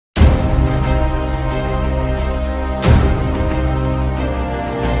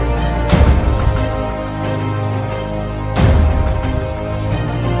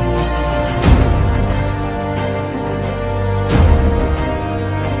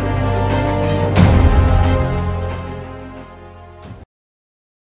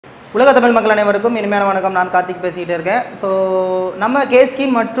உலக தமிழ் மக்கள் அனைவருக்கும் இனிமையான வணக்கம். நான் கார்த்திக் பேசிகிட்டே இருக்கேன். ஸோ நம்ம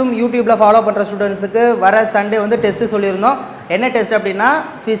கேஸ்கீம் மற்றும் யூடியூப்பில் ஃபாலோ பண்ணுற ஸ்டூடெண்ட்ஸுக்கு வர சண்டே வந்து டெஸ்ட்டு சொல்லியிருந்தோம். என்ன டெஸ்ட் அப்படின்னா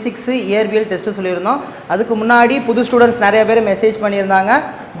ஃபிசிக்ஸு இயற்பியல் டெஸ்ட்டு சொல்லியிருந்தோம். அதுக்கு முன்னாடி புது ஸ்டூடெண்ட்ஸ் நிறைய பேர் மெசேஜ் பண்ணியிருந்தாங்க.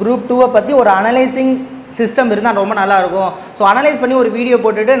 குரூப் 2 பற்றி ஒரு அனலைசிங் சிஸ்டம் இருந்தால் ரொம்ப நல்லாயிருக்கும். ஸோ அனலைஸ் பண்ணி ஒரு வீடியோ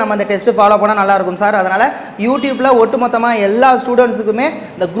போட்டுட்டு நம்ம அந்த டெஸ்ட்டு ஃபாலோ பண்ணால் நல்லாயிருக்கும் சார். அதனால் யூடியூப்பில் ஒட்டுமொத்தமாக எல்லா ஸ்டூடெண்ட்ஸுக்குமே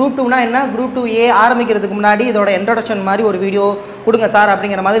இந்த குரூப் 2னா என்ன, குரூப் 2A ஆரம்பிக்கிறதுக்கு முன்னாடி இதோட இன்ட்ரோடக்ஷன் மாதிரி ஒரு வீடியோ கொடுங்க சார்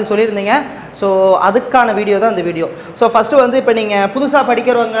அப்படிங்கிற மாதிரி சொல்லியிருந்தீங்க. ஸோ அதுக்கான வீடியோ தான் இந்த வீடியோ. ஸோ ஃபஸ்ட்டு வந்து இப்போ நீங்கள் புதுசாக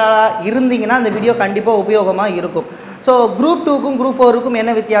படிக்கிறவங்களா இருந்தீங்கன்னா இந்த வீடியோ கண்டிப்பாக உபயோகமாக இருக்கும். ஸோ குரூப் 2க்கும் குரூப் 4க்கும்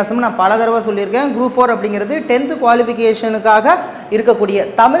என்ன வித்தியாசம்னு நான் பல தடவை சொல்லியிருக்கேன். குரூப் 4 அப்படிங்கிறது 10th குவாலிஃபிகேஷனுக்காக இருக்கக்கூடிய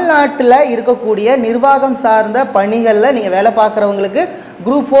தமிழ்நாட்டில் இருக்கக்கூடிய நிர்வாகம் சார்ந்த பணிகளில் நீங்கள் வேலை பார்க்குறவங்களுக்கு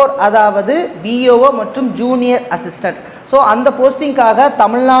குரூப் 4, அதாவது விஓஓ மற்றும் ஜூனியர் அசிஸ்டன்ட். ஸோ அந்த போஸ்டிங்காக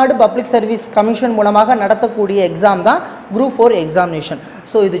தமிழ்நாடு பப்ளிக் சர்வீஸ் கமிஷன் மூலமாக நடத்தக்கூடிய எக்ஸாம் தான் குரூப் 4 எக்ஸாமினேஷன்.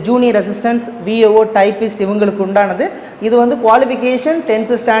 ஸோ இது ஜூனியர் அசிஸ்டன்ட்ஸ், விஓஓ, டைப்பிஸ்ட் இவங்களுக்கு உண்டானது. இது வந்து குவாலிஃபிகேஷன்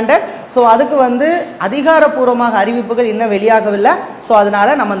 10th ஸ்டாண்டர்ட். ஸோ அதுக்கு வந்து அதிகாரப்பூர்வமாக அறிவிப்புகள் இன்னும் வெளியாகவில்லை. ஸோ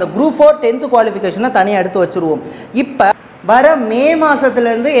அதனால் நம்ம அந்த குரூப் 4 10th குவாலிஃபிகேஷனை தனியாக எடுத்து வச்சுருவோம். இப்போ வர மே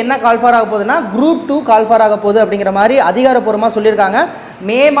மாதத்துலேருந்து என்ன கால்ஃபார் ஆக போகுதுன்னா குரூப் 2 கால்ஃபார் ஆக போகுது அப்படிங்கிற மாதிரி அதிகாரப்பூர்வமாக சொல்லியிருக்காங்க.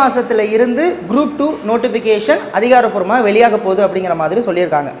 மே மாதத்தில் இருந்து குரூப் 2 நோட்டிஃபிகேஷன் அதிகாரப்பூர்வமாக வெளியாக போகுது அப்படிங்கிற மாதிரி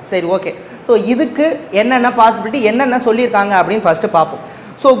சொல்லியிருக்காங்க. சரி, ஓகே. ஸோ இதுக்கு என்னென்ன பாசிபிலிட்டி, என்னென்ன சொல்லியிருக்காங்க அப்படின்னு ஃபஸ்ட்டு பார்ப்போம்.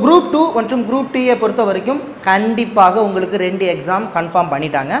 ஸோ குரூப் 2 மற்றும் குரூப் 2A பொறுத்த வரைக்கும் கண்டிப்பாக உங்களுக்கு 2 எக்ஸாம் கன்ஃபார்ம்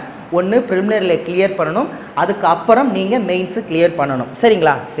பண்ணிட்டாங்க. ஒன்று ப்ரிலிமினரியில் கிளியர் பண்ணணும், அதுக்கப்புறம் நீங்கள் மெயின்ஸு கிளியர் பண்ணணும்.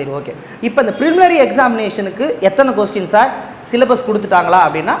 சரிங்களா? சரி, ஓகே. இப்போ இந்த ப்ரிலிமினரி எக்ஸாமினேஷனுக்கு எத்தனை கொஸ்டின் சார், சிலபஸ் கொடுத்துட்டாங்களா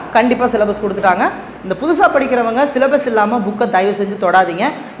அப்படின்னா கண்டிப்பாக சிலபஸ் கொடுத்துட்டாங்க. இந்த புதுசாக படிக்கிறவங்க சிலபஸ் இல்லாமல் புக்கை தயவு செஞ்சு தொடாதீங்க.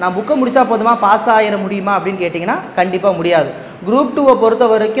 நான் புக்கை முடித்தா போதுமா, பாஸ் ஆகிட முடியுமா அப்படின்னு கேட்டிங்கன்னா கண்டிப்பாக முடியாது. குரூப் 2வை பொறுத்த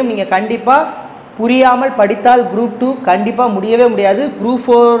வரைக்கும் நீங்கள் கண்டிப்பாக புரியாமல் படித்தால் குரூப் 2 கண்டிப்பாக முடியவே முடியாது. குரூப்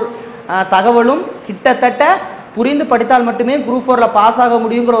 4 தகவலும் கிட்டத்தட்ட புரிந்து படித்தால் மட்டுமே குரூப் 4ல் பாஸ் ஆக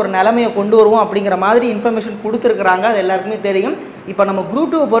முடியுங்கிற ஒரு நிலைமையை கொண்டு வருவோம் அப்படிங்கிற மாதிரி இன்ஃபர்மேஷன் கொடுத்துருக்குறாங்க. அது எல்லாருக்குமே தெரியும். இப்போ நம்ம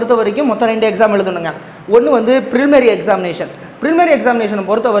குரூப் 2வை பொறுத்த வரைக்கும் மொத்தம் 2 எக்ஸாம் எழுதணுங்க. ஒன்று வந்து ப்ரிலிமினரி எக்ஸாமினேஷன். ப்ரிலிமினரி எக்ஸாமினேஷனை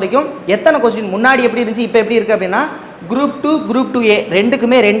பொறுத்த வரைக்கும் எத்தனை கொஸ்டின் முன்னாடி எப்படி இருந்துச்சு, இப்போ எப்படி இருக்குது அப்படின்னா குரூப் 2 குரூப் 2A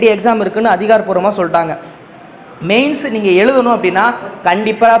ரெண்டுக்குமே 2 எக்ஸாம் இருக்குதுன்னு அதிகாரப்பூர்வமாக சொல்லிட்டாங்க. மெயின்ஸ் நீங்கள் எழுதணும் அப்படின்னா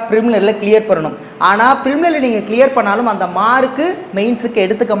கண்டிப்பாக ப்ரிலிமினரியில் கிளியர் பண்ணணும். ஆனால் ப்ரிலிமினரியில் நீங்கள் கிளியர் பண்ணாலும் அந்த மார்க்கு மெயின்ஸுக்கு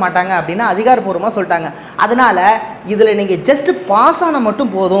எடுத்துக்க மாட்டாங்க அப்படின்னு அதிகாரப்பூர்வமாக சொல்லிட்டாங்க. அதனால் இதில் நீங்கள் ஜஸ்ட்டு பாஸ் ஆனால்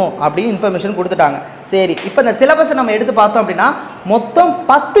மட்டும் போதும் அப்படின்னு இன்ஃபர்மேஷன் கொடுத்துட்டாங்க. சரி, இப்போ இந்த சிலபஸை நம்ம எடுத்து பார்த்தோம் அப்படின்னா மொத்தம்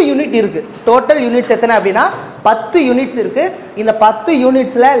 10 யூனிட் இருக்குது. டோட்டல் யூனிட்ஸ் எத்தனை அப்படின்னா 10 யூனிட்ஸ் இருக்குது. இந்த 10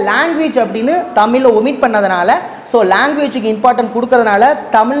 யூனிட்ஸில் லாங்குவேஜ் அப்படின்னு தமிழில் ஒமிட் பண்ணதுனால, ஸோ லாங்குவேஜுக்கு இம்பார்ட்டன்ட் கொடுக்கறதுனால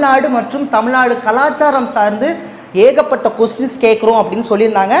தமிழ்நாடு மற்றும் தமிழ்நாடு கலாச்சாரம் சார்ந்து ஏகப்பட்ட கொஸ்டின்ஸ் கேட்குறோம் அப்படின்னு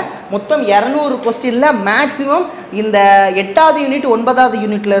சொல்லியிருந்தாங்க. மொத்தம் 200 கொஸ்டினில் மேக்ஸிமம் இந்த 8வது யூனிட் 9வது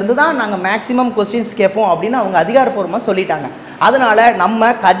யூனிட்லேருந்து தான் நாங்கள் மேக்ஸிமம் கொஸ்டின்ஸ் கேட்போம் அப்படின்னு அவங்க அதிகாரப்பூர்வமாக சொல்லிட்டாங்க. அதனால்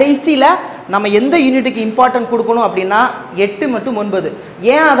நம்ம கடைசியில் நம்ம எந்த யூனிட்டுக்கு இம்பார்ட்டன்ட் கொடுக்கணும் அப்படின்னா 8 மற்றும் 9.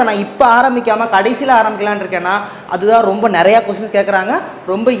 ஏன் அதை நான் இப்போ ஆரம்பிக்காமல் கடைசியில் ஆரம்பிக்கலான்னு இருக்கேன்னா அதுதான் ரொம்ப நிறையா கொஸ்டின்ஸ் கேட்குறாங்க.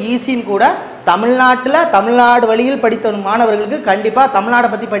 ரொம்ப ஈஸின்னு கூட. தமிழ்நாடு வழியில் படித்த மாணவர்களுக்கு கண்டிப்பாக தமிழ்நாடை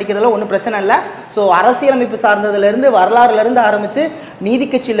பற்றி படிக்கிறதுல ஒன்றும் பிரச்சனை இல்லை. ஸோ அரசியலமைப்பு சார்ந்ததுலேருந்து வரலாறுலேருந்து ஆரம்பித்து நீதி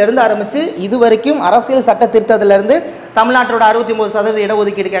கட்சியிலேருந்து ஆரம்பித்து இது வரைக்கும் அரசியல் சட்ட திருத்தத்திலேருந்து தமிழ்நாட்டோட 69%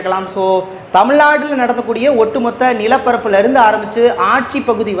 இடஒதுக்கீடு கேட்கலாம். ஸோ தமிழ்நாட்டில் நடத்தக்கூடிய ஒட்டுமொத்த நிலப்பரப்புலேருந்து ஆரம்பித்து ஆட்சி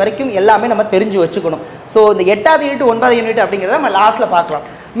பகுதி வரைக்கும் எல்லாமே நம்ம தெரிஞ்சு வச்சுக்கணும். ஸோ இந்த 8வது யூனிட் 9வது யூனிட் அப்படிங்கிறத நம்ம லாஸ்ட்டில் பார்க்கலாம்.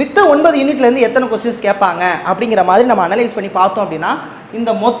 மித்த 9 யூனிட்லேருந்து எத்தனை கொஸ்டின்ஸ் கேட்பாங்க அப்படிங்கிற மாதிரி நம்ம அனலைஸ் பண்ணி பார்த்தோம் அப்படின்னா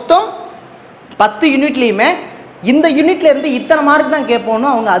இந்த மொத்தம் 10 யூனிட்லேயுமே இந்த யூனிட்லேருந்து இத்தனை மார்க் தான் கேட்போம்னு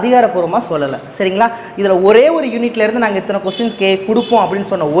அவங்க அதிகாரப்பூர்வமாக சொல்லலை. சரிங்களா? இதில் ஒரே ஒரு யூனிட்லேருந்து நாங்கள் இத்தனை கொஸ்டின்ஸ் கொடுப்போம் அப்படின்னு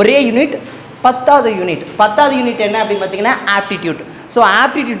சொன்ன ஒரே யூனிட் 10வது யூனிட். 10வது யூனிட் என்ன அப்படின்னு பார்த்தீங்கன்னா ஆப்டிடியூட். ஸோ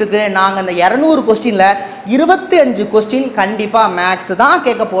ஆப்டிடியூட்டுக்கு நாங்கள் அந்த 200 கொஸ்டினில் 25 கொஸ்டின் கண்டிப்பாக மேக்ஸ் தான்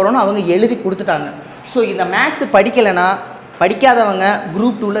கேட்க போகிறோன்னு அவங்க எழுதி கொடுத்துட்டாங்க. ஸோ இந்த மேக்ஸ் படிக்கலைன்னா படிக்காதவங்க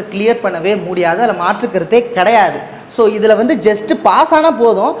குரூப் 2ல் கிளியர் பண்ணவே முடியாது. அதில் மாற்றுக்கிறதே கிடையாது. ஸோ இதில் வந்து ஜஸ்ட்டு பாஸ் ஆனால்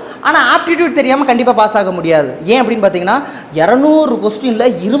போதும். ஆனால் ஆப்டிடியூட் தெரியாமல் கண்டிப்பாக பாஸ் ஆக முடியாது. ஏன் அப்படின்னு பார்த்தீங்கன்னா 200 கொஸ்டினில்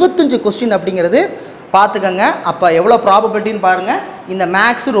 25 கொஸ்டின் அப்படிங்கிறது பார்த்துக்கங்க. அப்போ எவ்வளோ ப்ராபபிலிட்டின்னு பாருங்கள். இந்த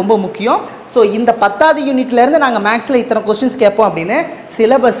மேக்ஸு ரொம்ப முக்கியம். ஸோ இந்த 10வது யூனிட்லேருந்து நாங்கள் மேக்ஸில் இத்தனை கொஸ்டின்ஸ் கேட்போம் அப்படின்னு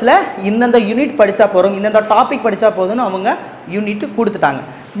சிலபஸில் இந்தந்த யூனிட் படித்தா போகிறோம், இந்தந்த டாபிக் படித்தா போதும்னு அவங்க யூனிட்டு கொடுத்துட்டாங்க.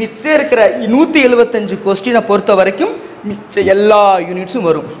 மிச்சம் இருக்கிற 175 கொஸ்டினை பொறுத்த வரைக்கும் மிச்ச எல்லா யூனிட்ஸும்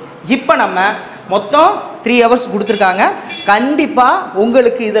வரும். இப்போ நம்ம மொத்தம் 3 hours கொடுத்துருக்காங்க. கண்டிப்பாக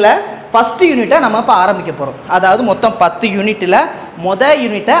உங்களுக்கு இதில் ஃபஸ்ட்டு யூனிட்டை நம்ம இப்போ ஆரம்பிக்க போகிறோம். அதாவது மொத்தம் 10 யூனிட்டில் மொதல்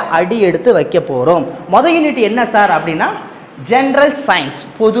யூனிட்டை அடி எடுத்து வைக்க போகிறோம். மொதல் யூனிட் என்ன சார் அப்படின்னா ஜென்ரல் சயின்ஸ்,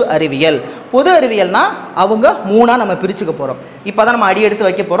 பொது அறிவியல். பொது அறிவியல்னா அவங்க 3ஆக நம்ம பிரிச்சுக்க போகிறோம். இப்போ தான் நம்ம அடி எடுத்து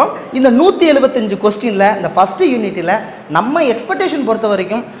வைக்க போகிறோம். இந்த 175 கொஸ்டினில் இந்த ஃபஸ்ட்டு யூனிட்டில் நம்ம எக்ஸ்பெக்டேஷன் பொறுத்த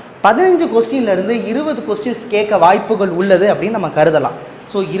வரைக்கும் 15 கொஸ்டின்லேருந்து 20 கொஸ்டின்ஸ் கேட்க வாய்ப்புகள் உள்ளது அப்படின்னு நம்ம கருதலாம்.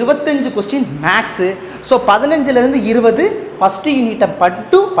 So 25 question maths. So 15லேருந்து 20 first யூனிட்டை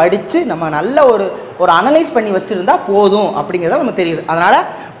மட்டும் படித்து நம்ம நல்ல ஒரு அனலைஸ் பண்ணி வச்சுருந்தா போதும் அப்படிங்கிறத நம்ம தெரியுது. அதனால்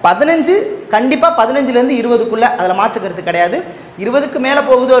 15 கண்டிப்பாக 15லேருந்து 20க்குள்ளே அதில் மாற்றுக்கிறது கிடையாது. 20க்கு மேலே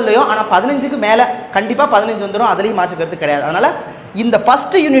போகுதோ இல்லையோ, ஆனால் 15க்கு மேலே கண்டிப்பாக 15 வந்துடும், அதுலேயும் மாற்றுக்கிறது கிடையாது. அதனால் இந்த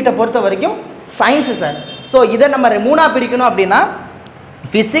ஃபஸ்ட்டு யூனிட்டை பொறுத்த வரைக்கும் சயின்ஸு சார். ஸோ இதை நம்ம 3ஆக பிரிக்கணும் அப்படின்னா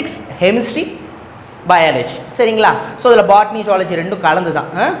ஃபிசிக்ஸ், கெமிஸ்ட்ரி, பயாலஜி, சரிங்களா? ஸோ இதில் பாட்னி, ஜுவாலஜி ரெண்டும் கலந்து தான்.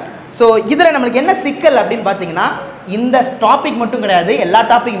 ஸோ இதில் நம்மளுக்கு என்ன சிக்கல் அப்படின்னு பார்த்தீங்கன்னா, இந்த டாபிக் மட்டும் கிடையாது, எல்லா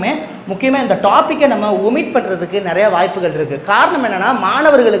டாப்பிக்குமே. முக்கியமாக இந்த டாப்பிக்கை நம்ம ஒமிட் பண்ணுறதுக்கு நிறைய வாய்ப்புகள் இருக்குது. காரணம் என்னென்னா,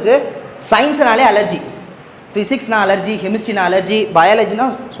 மாணவர்களுக்கு சயின்ஸ்னாலே அலர்ஜி, ஃபிசிக்ஸ்னா அலர்ஜி, கெமிஸ்ட்ரினா அலர்ஜி, பயாலஜினா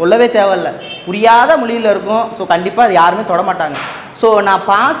சொல்லவே தேவையில்லை, புரியாத மொழியில் இருக்கும். ஸோ கண்டிப்பாக அது யாருமே தொடமாட்டாங்க. ஸோ நான்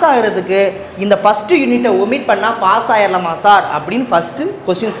பாஸ் ஆகிறதுக்கு இந்த ஃபஸ்ட்டு யூனிட்டை ஒமிட் பண்ணால் பாஸ் ஆகிடலாமா சார் அப்படின்னு ஃபஸ்ட்டு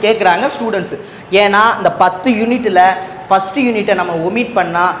கொஸ்டின்ஸ் கேட்குறாங்க ஸ்டூடெண்ட்ஸு. ஏன்னா இந்த 10 யூனிட்டில் ஃபஸ்ட்டு யூனிட்டை நம்ம ஒமிட்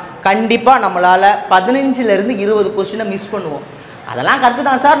பண்ணால் கண்டிப்பாக நம்மளால் 15லேருந்து 20 கொஸ்டினை மிஸ் பண்ணுவோம். அதெல்லாம் கரெக்டு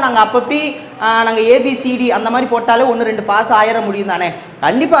தான் சார், நாங்கள் அப்பப்படி நாங்கள் ஏபிசிடி அந்த மாதிரி போட்டாலே 1-2 பாஸ் ஆயிட முடியும் தானே.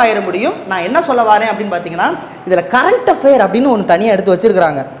 கண்டிப்பாக ஆயிட முடியும். நான் என்ன சொல்ல வரேன் அப்படின்னு பார்த்தீங்கன்னா, இதில் கரண்ட் அஃபேர் அப்படின்னு ஒன்று தனியாக எடுத்து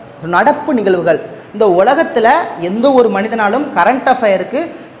வச்சுருக்கிறாங்க. நடப்பு நிகழ்வுகள். இந்த உலகத்தில் எந்த ஒரு மனிதனாலும் கரண்ட் அஃபேருக்கு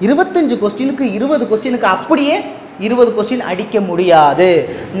 25 கொஸ்டினுக்கு 20 கொஸ்டினுக்கு அப்படியே 20 கொஸ்டின் அடிக்க முடியாது.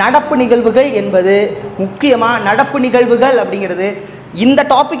 நடப்பு நிகழ்வுகள் என்பது முக்கியமாக, நடப்பு நிகழ்வுகள் அப்படிங்கிறது இந்த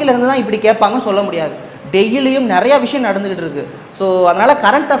டாப்பிக்கில் இருந்து தான் இப்படி கேட்பாங்கன்னு சொல்ல முடியாது. டெய்லியும் நிறையா விஷயம் நடந்துக்கிட்டு இருக்குது. ஸோ அதனால்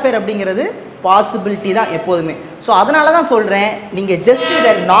கரண்ட் அஃபேர் அப்படிங்கிறது பாசிபிலிட்டி தான் எப்போதுமே. ஸோ அதனால தான் சொல்கிறேன், நீங்கள் ஜஸ்ட்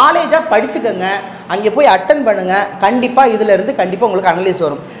இதை நாலேஜாக படிச்சுக்கோங்க, அங்கே போய் அட்டன் பண்ணுங்கள். கண்டிப்பாக இதிலேருந்து கண்டிப்பாக உங்களுக்கு அனலைஸ்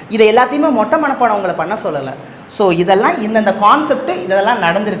வரும். இதை எல்லாத்தையுமே மொட்டை மனப்பாடம் உங்களை பண்ண சொல்லலை. ஸோ இதெல்லாம் இந்தந்த கான்செப்ட்டு இதெல்லாம்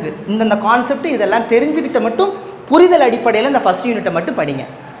நடந்திருக்கு, இந்தந்த கான்செப்ட்டு இதெல்லாம் தெரிஞ்சுக்கிட்ட மட்டும் புரிதல் அடிப்படையில் இந்த ஃபஸ்ட் யூனிட்டை மட்டும் படிங்க.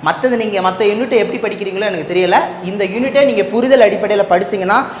 மற்றது நீங்கள் மற்ற யூனிட்டை எப்படி படிக்கிறீங்களோ எனக்கு தெரியலை. இந்த யூனிட்டை நீங்கள் புரிதல் அடிப்படையில்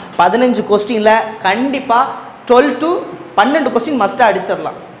படிச்சிங்கன்னா 15 கொஸ்டினில் கண்டிப்பாக 12 to 12 கொஸ்டின் மஸ்ட்டாக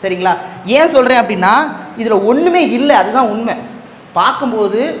அடிச்சிடலாம், சரிங்களா? ஏன் சொல்கிறேன் அப்படின்னா, இதில் ஒன்றுமே இல்லை, அதுதான் உண்மை.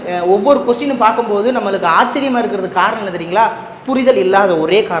 பார்க்கும்போது ஒவ்வொரு கொஸ்டினும் பார்க்கும்போது நம்மளுக்கு ஆச்சரியமாக இருக்கிறது காரணம் என்ன தெரியுங்களா? புரிதல் இல்லாத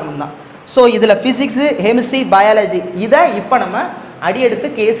ஒரே காரணம் தான். ஸோ இதில் ஃபிசிக்ஸு, கெமிஸ்ட்ரி, பயாலஜி இதை இப்போ நம்ம அடியெடுத்து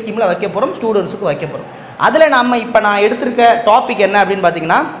கேஸ் ஸ்கீமில் வைக்க போகிறோம், ஸ்டூடெண்ட்ஸுக்கு வைக்க போகிறோம். அதில் நம்ம இப்போ நான் எடுத்திருக்க டாபிக் என்ன அப்படின்னு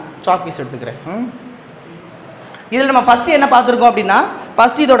பார்த்தீங்கன்னா, சாக் பீஸ் எடுத்துக்கிறேன். இதில் நம்ம ஃபஸ்ட்டு என்ன பார்த்துருக்கோம் அப்படின்னா,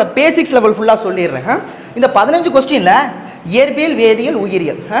 ஃபஸ்ட்டு இதோட பேசிக்ஸ் லெவல் ஃபுல்லாக சொல்லிடுறேன். இந்த 15 கொஸ்டினில் இயற்பியல், வேதியியல்,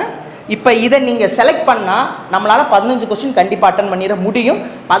 உயிரியல். இப்போ இதை நீங்கள் செலக்ட் பண்ணால் நம்மளால் 15 கொஸ்டின் கண்டிப்பாக அட்டன் பண்ணிட முடியும்.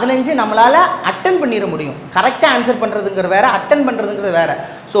 15 நம்மளால் அட்டன் பண்ணிட முடியும். கரெக்டாக ஆன்சர் பண்ணுறதுங்கிறது வேறு, அட்டன் பண்ணுறதுங்கிறது வேறு.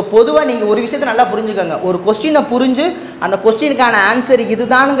 ஸோ பொதுவாக நீங்கள் ஒரு விஷயத்தை நல்லா புரிஞ்சுக்கோங்க. ஒரு கொஸ்டினை புரிஞ்சு அந்த கொஸ்டினுக்கான ஆன்சர்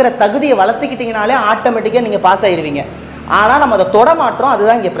இதுதானுங்கிற தகுதியை வளர்த்துக்கிட்டிங்கனாலே ஆட்டோமேட்டிக்காக நீங்கள் பாஸ் ஆகிடுவீங்க. ஆனால் நம்ம அதை தொட மாட்டோம்,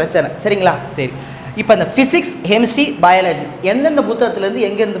 அதுதான் இங்கே பிரச்சனை, சரிங்களா? சரி, இப்போ இந்த ஃபிசிக்ஸ், கெமிஸ்ட்ரி, பயாலஜி எந்தெந்த புத்தகத்துலேருந்து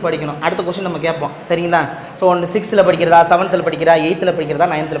எங்கேருந்து படிக்கணும் அடுத்த கொஸ்டின் நம்ம கேட்போம், சரிங்களா? ஸோ 6th படிக்கிறதா, 7th படிக்கிறா, 8th படிக்கிறதா,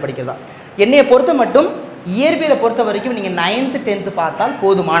 9th படிக்கிறதா? என்னையை பொறுத்த மட்டும் இயற்பியலை பொறுத்த வரைக்கும் நீங்கள் 9th 10th பார்த்தால்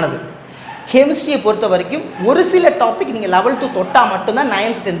போதுமானது. கெமிஸ்ட்ரியை பொறுத்த வரைக்கும் ஒரு சில டாபிக் நீங்கள் 11th தொட்டால் மட்டும்தான்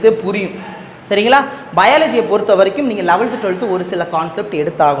 9th 10th புரியும், சரிங்களா? பயாலஜியை பொறுத்த வரைக்கும் நீங்கள் 11th 12th ஒரு சில கான்செப்ட்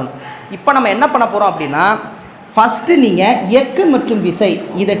எடுத்தாகணும். இப்போ நம்ம என்ன பண்ண போகிறோம் அப்படின்னா, ஃபஸ்ட்டு நீங்கள் இயக்கம் மற்றும் விசை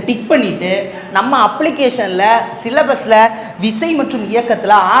இதை டிக் பண்ணிவிட்டு நம்ம அப்ளிகேஷனில் சிலபஸில் விசை மற்றும்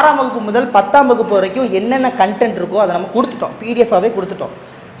இயக்கத்தில் 6ஆம் வகுப்பு முதல் 10ஆம் வகுப்பு வரைக்கும் என்னென்ன கண்டென்ட் இருக்கோ அதை நம்ம கொடுத்துட்டோம், பிடிஎஃபாகவே கொடுத்துட்டோம்.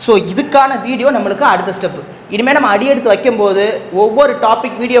 ஸோ இதுக்கான வீடியோ நம்மளுக்கு அடுத்த ஸ்டெப்பு. இனிமேல் நம்ம அடி எடுத்து வைக்கும்போது ஒவ்வொரு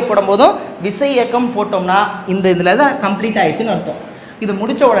டாபிக் வீடியோ போடும்போதும் விசை இயக்கம் போட்டோம்னா இதில் தான் கம்ப்ளீட் ஆகிடுச்சுன்னு அர்த்தம். இது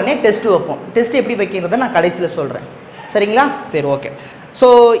முடித்த உடனே டெஸ்ட்டு வைப்போம். டெஸ்ட் எப்படி வைக்கிறத நான் கடைசியில் சொல்கிறேன், சரிங்களா? சரி, ஓகே. ஸோ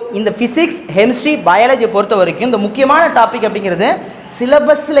இந்த ஃபிசிக்ஸ், கெமிஸ்ட்ரி, பயாலஜியை பொறுத்த வரைக்கும் இந்த முக்கியமான டாபிக் அப்படிங்கிறது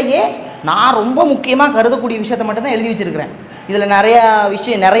சிலபஸ்லையே நான் ரொம்ப முக்கியமாக கருதக்கூடிய விஷயத்தை மட்டும்தான் எழுதி வச்சுருக்கிறேன். இதில்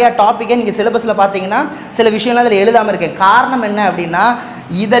நிறையா டாப்பிக்கை நீங்கள் சிலபஸில் பார்த்தீங்கன்னா சில விஷயம்லாம் அதில் எழுதாமல் இருக்கேன். காரணம் என்ன அப்படின்னா,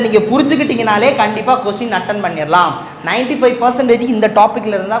 இதை நீங்கள் புரிஞ்சுக்கிட்டீங்கனாலே கண்டிப்பாக கொஸ்டின் அட்டன் பண்ணிடலாம். 95% இந்த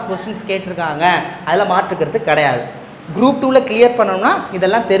டாப்பிக்கில் இருந்தால் கொஸ்டின்ஸ் கேட்டிருக்காங்க, அதில் மாற்றுக்கிறது கிடையாது. குரூப் 2ல் கிளியர் பண்ணணும்னா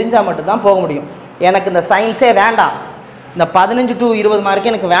இதெல்லாம் தெரிஞ்சால் மட்டும்தான் போக முடியும். எனக்கு இந்த சயின்ஸே வேண்டாம், இந்த 15 to 20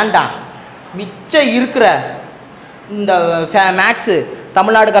 மார்க்கு எனக்கு வேண்டாம், மிச்சம் இருக்கிற இந்த மேக்ஸு,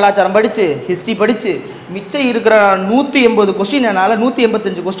 தமிழ்நாடு கலாச்சாரம் படித்து, ஹிஸ்ட்ரி படித்து மிச்சம் இருக்கிற 180 கொஸ்டின் என்னால்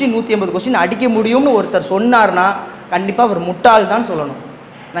 185 கொஸ்டின் 180 கொஸ்டின் அடிக்க முடியும்னு ஒருத்தர் சொன்னார்னா கண்டிப்பாக அவர் முட்டாள் தான் சொல்லணும்.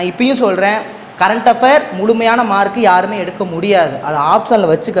 நான் இப்பயும் சொல்கிறேன், கரண்ட் அஃபேர் முழுமையான மார்க்கு யாருமே எடுக்க முடியாது, அதை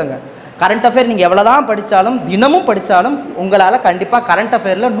ஆப்ஷனில் வச்சுக்கோங்க. கரண்ட் அஃபேர் நீங்கள் எவ்வளோ தான் படித்தாலும் தினமும் படித்தாலும் உங்களால் கண்டிப்பாக கரண்ட்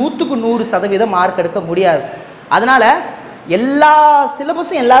அஃபேரில் 100% மார்க் எடுக்க முடியாது. அதனால் எல்லா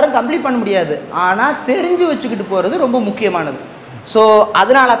சிலபஸும் எல்லாரும் கம்ப்ளீட் பண்ண முடியாது, ஆனால் தெரிஞ்சு வச்சுக்கிட்டு போகிறது ரொம்ப முக்கியமானது. ஸோ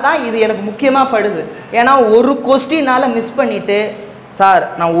அதனால தான் இது எனக்கு முக்கியமாக படுது. ஏன்னா ஒரு கொஸ்டினால் மிஸ் பண்ணிவிட்டு சார்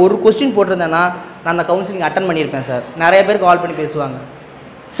நான் ஒரு கொஸ்டின் போட்டிருந்தேன்னா நான் அந்த கவுன்சிலிங் அட்டன் பண்ணியிருப்பேன் சார். நிறைய பேர் கால் பண்ணி பேசுவாங்க.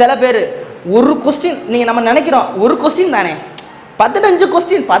 சில பேர் ஒரு கொஸ்டின் நீங்கள் நம்ம நினைக்கிறோம் ஒரு கொஸ்டின் தானே, 15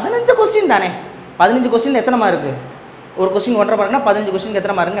 கொஸ்டின் தானே, 15 கொஸ்டின் எத்தனை மார்க்கு? ஒரு கொஸ்டின் 1.5 மார்க்னா 15 கொஸ்டின்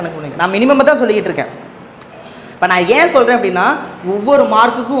எத்தனை மார்க்குன்னு எனக்கு பண்ணுங்க. நான் மினிமம் தான் சொல்லிக்கிட்டு இருக்கேன். இப்போ நான் ஏன் சொல்கிறேன் அப்படின்னா ஒவ்வொரு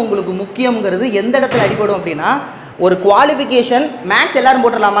மார்க்குக்கும் உங்களுக்கு முக்கியங்கிறது எந்த இடத்துல அடிபடும் அப்படின்னா ஒரு குவாலிஃபிகேஷன் மேக்ஸ் எல்லாரும்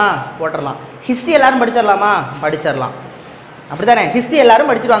போட்டுடலாமா, போட்டுடலாம். ஹிஸ்ட்ரி எல்லாரும் படிச்சிடலாமா, படிச்சிடலாம். அப்படி தானே? ஹிஸ்ட்ரி எல்லாரும்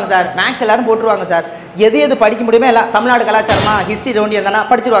படிச்சிருவாங்க சார், மேக்ஸ் எல்லாரும் போட்டுருவாங்க சார். எது எது படிக்க முடியுமோ எல்லாம் தமிழ்நாடு கலாச்சாரமா ஹிஸ்ட்ரி ரவுண்டி இருந்தானா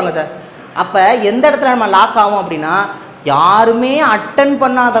படிச்சிருவாங்க சார். அப்போ எந்த இடத்துல நம்ம லாக் ஆகும் அப்படின்னா யாருமே அட்டன்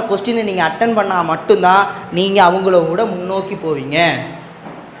பண்ணாத கொஸ்டினை நீங்கள் அட்டன் பண்ணால் மட்டும்தான் நீங்கள் அவங்கள விட முன்னோக்கி போவீங்க.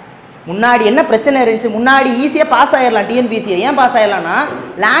 முன்னாடி என்ன பிரச்சனை இருந்துச்சு, முன்னாடி ஈஸியாக பாஸ் ஆகிடலாம். டிஎன்பிசியை ஏன் பாஸ் ஆகிடலாம்னா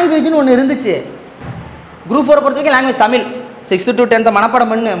லாங்குவேஜ்னு ஒன்று இருந்துச்சு. குரூப் 4 பொறுத்த வரைக்கும் language Tamil 6th to 10th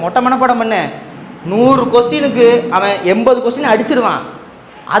மனப்பாடம் பண்ணு, மொட்டை மனப்பாடம் பண்ணு. 100 கொஸ்டினுக்கு அவன் 80 கொஸ்டின் அடிச்சிருவான்.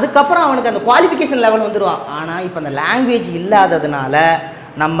 அதுக்கப்புறம் அவனுக்கு அந்த குவாலிஃபிகேஷன் லெவல் வந்துடுவான். ஆனால் இப்போ அந்த லாங்குவேஜ் இல்லாததுனால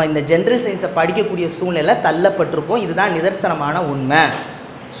நம்ம இந்த ஜென்ரல் சயின்ஸை படிக்கக்கூடிய சூழ்நிலை தள்ளப்பட்டிருக்கோம். இதுதான் நிதர்சனமான உண்மை.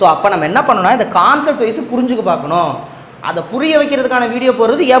 ஸோ அப்போ நம்ம என்ன பண்ணணும்னா இந்த கான்செப்ட் வைஸ் புரிஞ்சுக்க பார்க்கணும். அதை புரிய வைக்கிறதுக்கான வீடியோ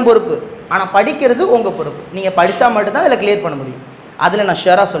போடுறது என் பொறுப்பு, ஆனால் படிக்கிறது உங்கள் பொறுப்பு. நீங்கள் படித்தா மட்டும்தான் அதில் கிளியர் பண்ண முடியும். அதில் நான்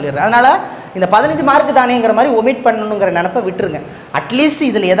ஷேராக சொல்லிடுறேன். அதனால் இந்த 15 மார்க் தானேங்கிற மாதிரி ஒமிட் பண்ணணுங்கிற நினப்பை விட்டுருங்க. அட்லீஸ்ட்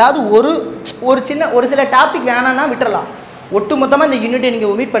இதில் ஏதாவது ஒரு சில டாபிக் வேணான்னா விட்டுறலாம். ஒட்டு மொத்தமாக இந்த யூனிட்டை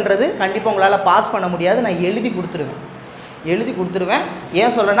நீங்கள் ஒமிட் பண்ணுறது கண்டிப்பாக உங்களால் பாஸ் பண்ண முடியாது. நான் எழுதி கொடுத்துருவேன்.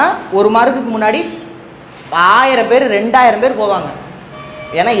 ஏன் சொல்கிறேன்னா ஒரு மார்க்குக்கு முன்னாடி 1000 பேர் 2000 பேர் போவாங்க.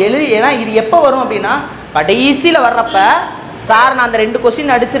 ஏன்னா இது எப்போ வரும் அப்படின்னா கடைசியில் வர்றப்ப சார் நான் அந்த 2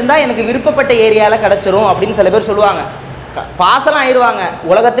 கொஸ்டின் அடிச்சிருந்தா எனக்கு விருப்பப்பட்ட ஏரியாவில் கிடச்சிரும் அப்படின்னு சில பேர் சொல்லுவாங்க. பாஸெல்லாம் ஆயிடுவாங்க.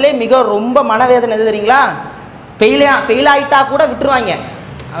 உலகத்திலே மிக ரொம்ப மனவேதனை எது தெரியுங்களா? ஃபெயில் ஆகிட்டா கூட விட்டுருவாங்க.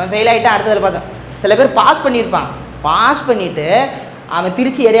 அவன் ஃபெயில் ஆகிட்டான் அடுத்ததில் பார்த்தேன். சில பேர் பாஸ் பண்ணியிருப்பான். பாஸ் பண்ணிவிட்டு அவன்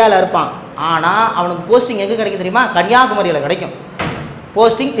திருச்சி ஏரியாவில் இருப்பான். ஆனால் அவனுக்கு போஸ்டிங் எங்கே கிடைக்கும் தெரியுமா? கன்னியாகுமரியில் கிடைக்கும்.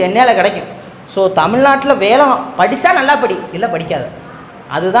 போஸ்டிங் சென்னையில் கிடைக்கும். ஸோ தமிழ்நாட்டில் வேலை படித்தா நல்லா படி, இல்லை படிக்காது.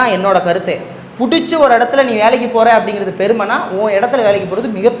 அதுதான் என்னோட கருத்து. பிடிச்சி ஒரு இடத்துல நீ வேலைக்கு போகிற அப்படிங்கிறது பெருமைனா உன் இடத்துல வேலைக்கு போகிறது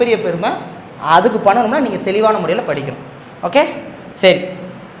மிகப்பெரிய பெருமை. அதுக்கு பண்ணணும்னா நீங்கள் தெளிவான முறையில் படிக்கணும். ஓகே, சரி.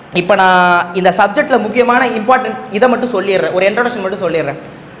 இப்போ நான் இந்த சப்ஜெக்டில் முக்கியமான இம்பார்ட்டன்ட் இதை மட்டும் சொல்லிடுறேன், ஒரு இன்ட்ரோடக்ஷன் மட்டும் சொல்லிடுறேன்.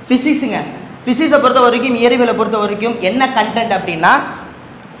 ஃபிசிக்ஸுங்க. ஃபிசிக்ஸை பொறுத்த வரைக்கும் இயற்பியலை பொறுத்த வரைக்கும் என்ன கண்டென்ட் அப்படின்னா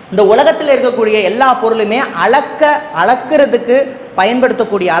இந்த உலகத்தில் இருக்கக்கூடிய எல்லா பொருளுமே அளக்கிறதுக்கு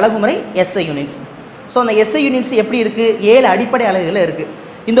பயன்படுத்தக்கூடிய அலகுமுறை SI யூனிட்ஸ். ஸோ அந்த SI யூனிட்ஸ் எப்படி இருக்குது? 7 அடிப்படை அலகுகள் இருக்குது.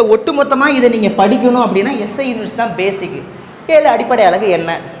 இந்த ஒட்டு மொத்தமாக இதை நீங்கள் படிக்கணும் அப்படின்னா SI யூனிட்ஸ் தான் பேசிக்கு. 7 அடிப்படை அலகு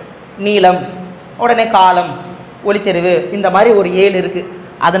என்ன? நீளம், உடனே காலம், ஒளிச்செறிவு, இந்த மாதிரி ஒரு 7 இருக்குது.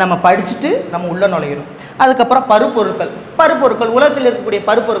 அதை நம்ம படிச்சுட்டு நம்ம உள்ளே நுழையிடும். அதுக்கப்புறம் பருப்பொருட்கள் உலகத்தில் இருக்கக்கூடிய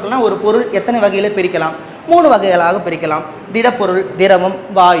பருப்பொருட்கள்னால் ஒரு பொருள் எத்தனை வகையில் பிரிக்கலாம்? 3 வகைகளாக பிரிக்கலாம். திடப்பொருள், திரவம்,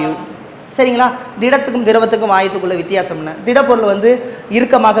 வாயு. சரிங்களா? திடத்துக்கும் திரவத்துக்கும் வாயுத்துக்குள்ள வித்தியாசம் என்ன? திடப்பொருள்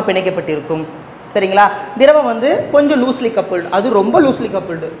இறுக்கமாக பிணைக்கப்பட்டிருக்கும். சரிங்களா? திரவம் கொஞ்சம் லூஸ்லி கப்புள்டு, அது ரொம்ப லூஸ்லி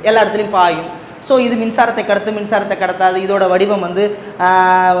கப்புள்டு, எல்லா இடத்துலையும் பாயும். ஸோ இது மின்சாரத்தை கடத்தாது. இதோட வடிவம்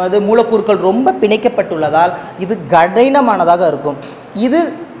மூலக்கூறுகள் ரொம்ப பிணைக்கப்பட்டுள்ளதால் இது கடினமானதாக இருக்கும். இது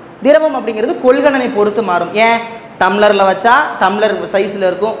திரவம் அப்படிங்கிறது கொள்கலனை பொறுத்து மாறும். ஏன்? டம்ளரில் வச்சா டம்ளர் சைஸில்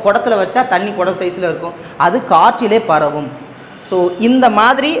இருக்கும், குடத்தில் வச்சா தண்ணி குடம் சைஸில் இருக்கும், அது காற்றிலே பரவும். ஸோ இந்த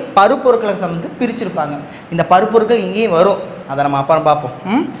மாதிரி பருப்பொருட்களை பிரிச்சிருப்பாங்க. இந்த பருப்பொருட்கள் இங்கேயும் வரும், அதை நம்ம அப்புறம்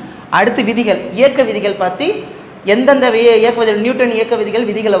பார்ப்போம். அடுத்து விதிகள், இயக்க விதிகள் பற்றி எந்தெந்த இயக்க விதிகள், நியூட்டன் இயக்க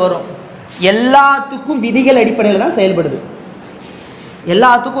விதிகளை வரும். எல்லாத்துக்கும் விதிகள் அடிப்படையில் தான் செயல்படுது.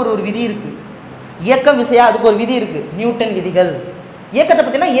 எல்லாத்துக்கும் ஒரு விதி இருக்குது. இயக்கம் விசையா அதுக்கு ஒரு விதி இருக்குது, நியூட்டன் விதிகள். இயக்கத்தை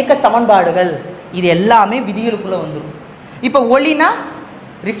பற்றினா இயக்க சமன்பாடுகள், இது எல்லாமே விதிகளுக்குள்ளே வந்துடும். இப்போ ஒளினா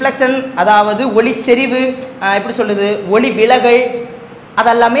ரிஃப்ளெக்ஷன், அதாவது ஒளி செறிவு, எப்படி சொல்லுது, ஒளி விலகல்,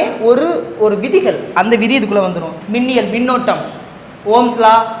 அதெல்லாமே ஒரு விதிகள். அந்த விதி இதுக்குள்ளே வந்துடும். மின்னியல், மின்னோட்டம்,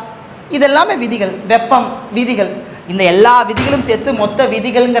 ஓம்ஸ்லா, இதெல்லாமே விதிகள். வெப்பம், விதிகள். இந்த எல்லா விதிகளும் சேர்த்து மொத்த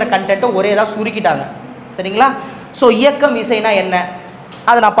விதிகள்ங்கிற கண்டென்ட்டை ஒரே தான் சுருக்கிட்டாங்க. சரிங்களா? ஸோ இயக்கம் விசைனா என்ன?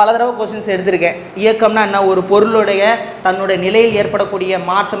 அதை நான் பல தடவை கொஸ்டின்ஸ் எடுத்திருக்கேன். இயக்கம்னா என்ன? ஒரு பொருளுடைய தன்னுடைய நிலையில் ஏற்படக்கூடிய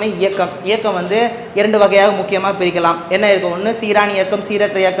மாற்றமே இயக்கம். இயக்கம் 2 வகையாக முக்கியமாக பிரிக்கலாம். என்ன இருக்கும்? ஒன்று சீரான இயக்கம்,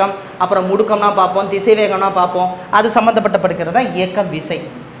 சீரற்ற இயக்கம். அப்புறம் முடுக்கம்னா பார்ப்போம், திசைவேகம்னா பார்ப்போம். அது சம்மந்தப்பட்ட படிக்கிறது தான் இயக்கம் விசை.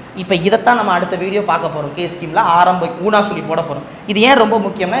 இப்போ இதைத்தான் நம்ம அடுத்த வீடியோ பார்க்க போகிறோம். கேஸ் ஸ்கீமில் ஆரம்பம் ஊனா சொல்லி போட போகிறோம். இது ஏன் ரொம்ப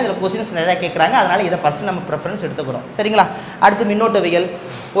முக்கியம்னா இதில் கொஸ்டின்ஸ் நிறையா கேட்குறாங்க, அதனால் இதை ஃபஸ்ட்டு நம்ம ப்ரிஃபரன்ஸ் எடுத்துக்கிறோம். சரிங்களா? அடுத்து மின்னோட்டவியல்.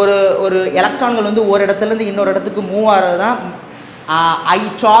 ஒரு எலக்ட்ரான்கள் வந்து ஒரு இடத்துலேருந்து இன்னொரு இடத்துக்கு மூவ் ஆகிறது தான் ஐ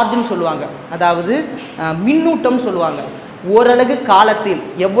சார்ஜ்னு சொல்லுவாங்க, அதாவது மின்னூட்டம் சொல்லுவாங்க. ஓரளவு காலத்தில்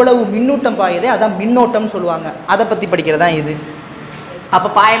எவ்வளவு மின்னூட்டம் பாயுதே அதான் மின்னோட்டம் சொல்லுவாங்க. அதை பற்றி படிக்கிறது தான் இது. அப்போ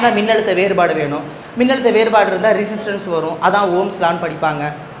பாயம்னா மின்னழுத்த வேறுபாடு வேணும். மின்னழுத்த வேறுபாடு இருந்தால் ரெசிஸ்டன்ஸ் வரும், அதான் ஓம்ஸ் லான்னு படிப்பாங்க.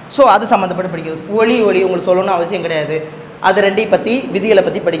 ஸோ அது சம்மந்தப்பட்டு படிக்கிறது. ஒளி உங்களுக்கு சொல்லணும்னு அவசியம் கிடையாது. அது ரெண்டையும் பற்றி விதிகளை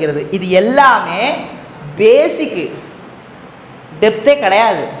பற்றி படிக்கிறது. இது எல்லாமே பேசிக்கு, டெப்த்தே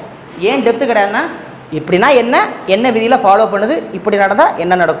கிடையாது. ஏன் டெப்த்து கிடையாதுன்னா இப்படின்னா என்ன விதியில் ஃபாலோ பண்ணுது, இப்படி நடந்தால்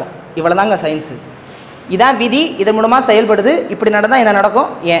என்ன நடக்கும், இவ்வளோ தாங்க சயின்ஸு. இதான் விதி, இதன் மூலமாக செயல்படுது, இப்படி நடந்தால் என்ன நடக்கும்,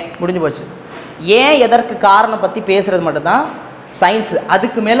 ஏன் முடிஞ்சு போச்சு. ஏன் எதற்கு காரணம் பற்றி பேசுகிறது மட்டும்தான் சயின்ஸு.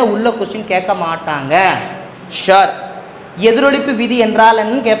 அதுக்கு மேலே உள்ள கொஸ்டின் கேட்க மாட்டாங்க. ஷுர். எதிரொலிப்பு விதி என்றால்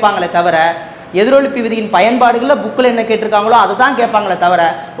என்னன்னு கேட்பாங்களே தவிர, எதிரொலிப்பு விதியின் பயன்பாடுகளில் புக்கில் என்ன கேட்டிருக்காங்களோ அதை தான் கேட்பாங்களே தவிர,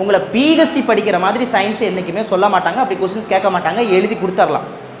 உங்களை பிஹெச்டி படிக்கிற மாதிரி சயின்ஸ் என்றைக்குமே சொல்ல மாட்டாங்க. அப்படி கொஸ்டின்ஸ் கேட்க மாட்டாங்க, எழுதி கொடுத்துடலாம்.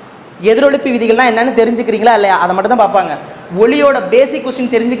 எதிரொலிப்பு விதிகள்லாம் என்னென்னு தெரிஞ்சுக்கிறீங்களா இல்லையா, அதை மட்டும் தான் பார்ப்பாங்க. ஒளியோட பேசிக்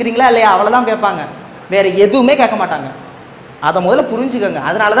கொஸ்டின் தெரிஞ்சுக்கிறீங்களா இல்லையா, அவ்வளோதான் கேட்பாங்க. வேறு எதுவுமே கேட்க மாட்டாங்க. அதை முதல்ல புரிஞ்சுக்கோங்க.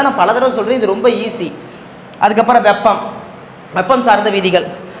 அதனால தான் நான் பல தடவை சொல்கிறேன், இது ரொம்ப ஈஸி. அதுக்கப்புறம் வெப்பம் சார்ந்த விதிகள்.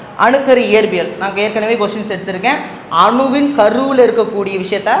 அணுக்கரு இயற்பியல், நான் ஏற்கனவே கொஸ்டின்ஸ் எடுத்திருக்கேன். அணுவின் கருவில் இருக்கக்கூடிய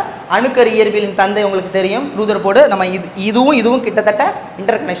விஷயத்த அணுக்கரு இயற்பியலின் தந்தை உங்களுக்கு தெரியும், ரூதர் போர்டு. நம்ம இதுவும் கிட்டத்தட்ட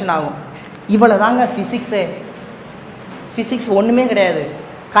இன்டர் கனெக்ஷன் ஆகும். இவ்வளோ தாங்க ஃபிசிக்ஸு. ஃபிசிக்ஸ் ஒன்றுமே கிடையாது.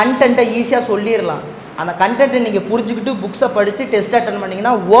 கண்டென்ட்டை ஈஸியாக சொல்லிடலாம். அந்த கண்டென்ட்டை நீங்கள் புரிஞ்சுக்கிட்டு புக்ஸை படித்து டெஸ்ட் அட்டன்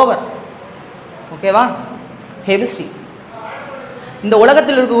பண்ணிங்கன்னா ஓவர். ஓகேவா? கெமிஸ்ட்ரி. இந்த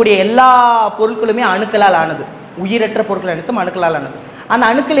உலகத்தில் இருக்கக்கூடிய எல்லா பொருட்களுமே அணுக்களால் ஆனது. உயிரற்ற பொருட்கள் அனைத்தும் அணுக்களால் ஆனது. அந்த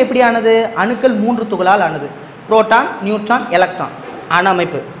அணுக்கள் எப்படி ஆனது? அணுக்கள் 3 துகளால் ஆனது. Proton, neutron, electron. அணு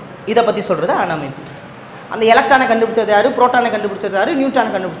அமைப்பு. இதை பற்றி சொல்கிறது அணு அமைப்பு. அந்த எலக்ட்ரானை கண்டுபிடிச்சது யார், புரோட்டானை கண்டுபிடிச்சது யார்,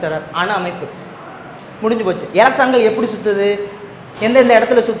 நியூட்ரானை கண்டுபிடிச்சது யார்? அணு அமைப்பு. முடிஞ்சு போச்சு. எலக்ட்ரான்கள் எப்படி சுற்றுது, எந்தெந்த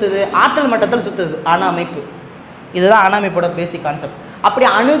இடத்துல சுற்றுது, ஆற்றல் மட்டத்தில் சுற்றுது, அணு அமைப்பு. இதுதான் அணு அமைப்போட பேசிக் கான்செப்ட். அப்படி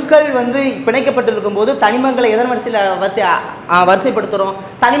அணுக்கள் வந்து பிணைக்கப்பட்டு இருக்கும்போது தனிமங்களை எதன் வரிசைப்படுத்துகிறோம்?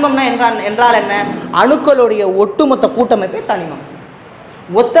 தனிமம்னா என்றால் என்ன? அணுக்களுடைய ஒட்டுமொத்த கூட்டமைப்பே தனிமம்.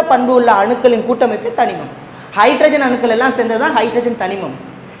 ஒத்த பண்பு உள்ள அணுக்களின் கூட்டமைப்பே தனிமம். ஹைட்ரஜன் அணுக்கள் எல்லாம் சேர்ந்தது தான் ஹைட்ரஜன் தனிமம்.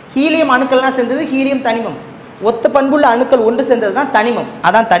 ஹீலியம் அணுக்கள்லாம் சேர்ந்தது ஹீலியம் தனிமம். ஒத்த பண்புள்ள அணுக்கள் ஒன்று சேர்ந்தது தான் தனிமம்,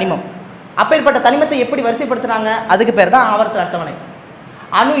 அதான் தனிமம். அப்பேற்பட்ட தனிமத்தை எப்படி வரிசைப்படுத்துனாங்க? அதுக்கு பேர் தான் ஆவர்த்தன அட்டவணை.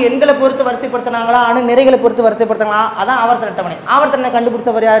 அணு எண்களை பொறுத்து வரிசைப்படுத்தினாங்களா, அணு நிறைகளை பொறுத்து வரிசைப்படுத்தினாங்களா, அதான் ஆவர்த்தன அட்டவணை. ஆவர்த்தனை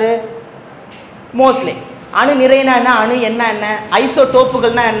கண்டுபிடிச்சவர் யாரு? மோஸ்ட்லி. அணு நிறைனா என்ன, அணு என்ன,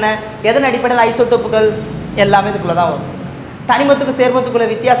 ஐசோடோப்புகள்னா என்ன, எதன் அடிப்படையில் ஐசோடோப்புகள், எல்லாமே இதுக்குள்ளே தான் வரும். தனிமத்துக்கு சேர்மத்துக்குள்ள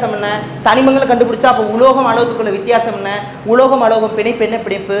வித்தியாசம் என்ன, தனிமங்களை கண்டுபிடிச்சா அப்போ உலோகம் அளவுக்குள்ள வித்தியாசம் என்ன, உலோகம் அளவும் பிணைப்பு என்ன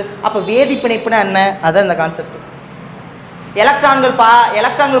பிணைப்பு, அப்போ வேதி பிணைப்புனா என்ன, அதான் இந்த கான்செப்ட்.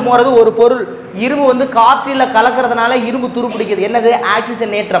 எலக்ட்ரான்கள் போகிறது ஒரு பொருள். இரும்பு வந்து காற்றில் கலக்கிறதுனால இரும்பு துருப்பிடிக்குது. என்னது?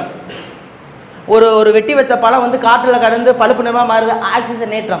 ஆக்சிஜன் ஏற்றம். ஒரு வெட்டி வச்ச பழம் வந்து காற்றில் கடந்து பழுப்பு நிறமாக மாறுது,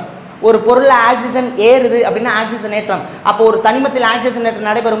 ஆக்சிஜன் ஏற்றம். ஒரு பொருளில் ஆக்சிஜன் ஏறுது அப்படின்னா ஆக்சிஜன் ஏற்றம். அப்போ ஒரு தனிமத்தில் ஆக்சிஜன் ஏற்றம்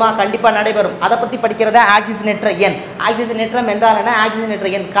நடைபெறுமா? கண்டிப்பாக நடைபெறும். அதை பற்றி படிக்கிறதா ஆக்சிஜன் ஏற்ற எண். ஆக்சிஜன் ஏற்றம் என்றால் என்ன? ஆக்சிஜன் ஏற்ற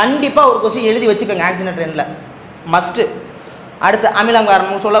எண். கண்டிப்பாக ஒரு கொஸ்டின் எழுதி வச்சுக்கோங்க ஆக்சிஜன் ஏற்ற எண்ணில், மஸ்ட்டு. அடுத்து அமிலம்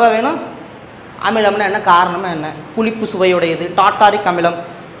காரணம் சொல்லவா வேணும்? அமிலம்னா என்ன, காரணம்னா என்ன? புளிப்பு சுவையுடையது, டாட்டாரிக் அமிலம்,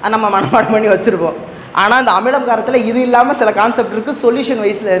 நம்ம மனப்பாடம் பண்ணி வச்சுருப்போம். ஆனால் அந்த அமிலம் காரத்தில் இது இல்லாமல் சில கான்செப்ட் இருக்குது, சொல்யூஷன்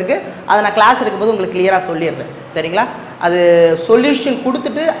வைஸில் இருக்குது. அதை நான் கிளாஸ் எடுக்கும்போது உங்களுக்கு கிளியராக சொல்லிடுறேன். சரிங்களா? அது சொல்யூஷன்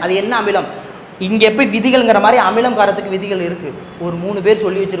கொடுத்துட்டு அது என்ன அமிலம், இங்கே போய் விதிகள்ங்கிற மாதிரி அமிலம் காரத்துக்கு விதிகள் இருக்குது. ஒரு 3 பேர்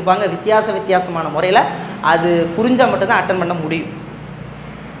சொல்லி வச்சுருப்பாங்க வித்தியாசமான முறையில். அது புரிஞ்சால் மட்டும்தான் அட்டன் பண்ண முடியும்.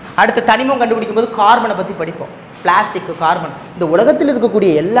 அடுத்து தனிமம் கண்டுபிடிக்கும் போது கார்பனை பற்றி படிப்போம். Plastic carbon. இந்த உலகத்தில்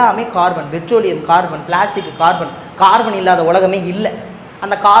இருக்கக்கூடிய எல்லாமே carbon. Petroleum carbon, plastic carbon. Carbon இல்லாத உலகமே இல்லை.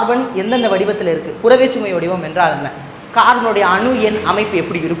 அந்த கார்பன் எந்தெந்த வடிவத்தில் இருக்குது, புறவேற்றுமை வடிவம் என்றால் என்ன, கார்பனுடைய அணு எண் அமைப்பு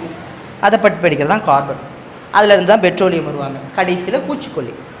எப்படி இருக்கும், அதை பற்றி படிக்கிறது தான் கார்பன். அதிலிருந்து தான் பெட்ரோலியம் வருவாங்க, கடைசியில்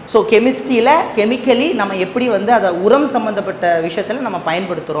பூச்சிக்கொல்லி. ஸோ கெமிக்கலி நம்ம எப்படி வந்து அதை உரம் சம்மந்தப்பட்ட விஷயத்தில் நம்ம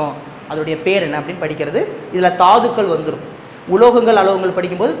பயன்படுத்துகிறோம், அதோடைய பேர் என்ன அப்படின்னு படிக்கிறது. இதில் தாதுக்கள் வந்துடும். உலோகங்கள் அலோகங்கள்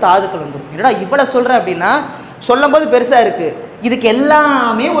படிக்கும்போது தாதுக்கள் வந்துடும். என்னடா இவ்வளோ சொல்கிறேன் அப்படின்னா, சொல்லும் போது பெருசாக இருக்குது. இதுக்கு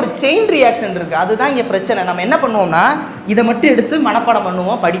எல்லாமே ஒரு செயின் ரியாக்ஷன் இருக்குது. அதுதான் இங்கே பிரச்சனை. நம்ம என்ன பண்ணுவோம்னா இதை மட்டும் எடுத்து மனப்பாடம்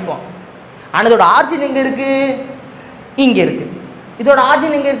பண்ணுவோம், படிப்போம். ஆனால் இதோட ஆர்ஜின் எங்கே இருக்குது? இங்கே இருக்குது. இதோட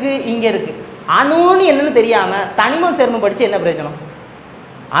ஆர்ஜின் எங்கே இருக்குது? இங்கே இருக்குது. அணுன்னு என்னென்னு தெரியாமல் தனிமம் சேர்மம் படித்து என்ன பிரயோஜனம்?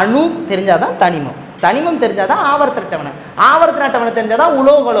 அணு தெரிஞ்சால் தான் தனிமம், தனிமம் தெரிஞ்சால் தான் ஆவர்த்தன அட்டவணை, ஆவர்த்தன அட்டவணை தெரிஞ்சால் தான்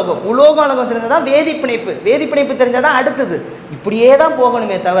உலோகம் தெரிஞ்சால் தான் வேதிப்பிணைப்பு தெரிஞ்சால் தான் அடுத்தது. இப்படியே தான்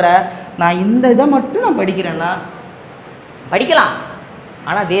போகணுமே தவிர நான் இந்த இதை மட்டும் நான் படிக்கிறேன்னா படிக்கலாம்,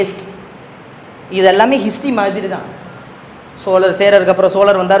 ஆனால் வேஸ்ட். இது எல்லாமே ஹிஸ்ட்ரி மாதிரி தான். சோழர் சேரருக்கு அப்புறம்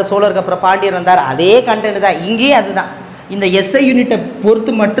சோழர் வந்தார், சோழருக்கு அப்புறம் பாண்டியர் வந்தார், அதே கண்டென்ட் தான் இங்கேயும். அதுதான் இந்த எஸ்ஐ யூனிட்டை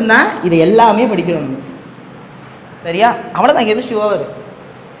பொறுத்து மட்டும்தான் இதை எல்லாமே படிக்கிறோம். சரியா? அவ்வளோதான், கெமிஸ்ட்ரி ஓவர்.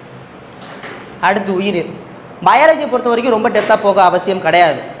 அடுத்து உயிரியல். பயாலஜியை பொறுத்த வரைக்கும் ரொம்ப டெப்த்தாக போக அவசியம்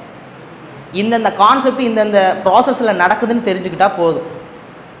கிடையாது. இந்தந்த கான்செப்ட் இந்தந்த ப்ராசஸில் நடக்குதுன்னு தெரிஞ்சுக்கிட்டால் போதும்.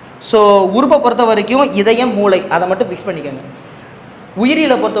 ஸோ உறுப்பை பொறுத்த வரைக்கும் இதயம், மூளை, அதை மட்டும் ஃபிக்ஸ் பண்ணிக்கோங்க.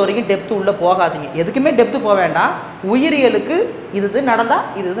 உயிரியலை பொறுத்த வரைக்கும் டெப்த்து உள்ளே போகாதீங்க, எதுக்குமே டெப்த்து போக வேண்டாம். உயிரியலுக்கு இது நடந்தால்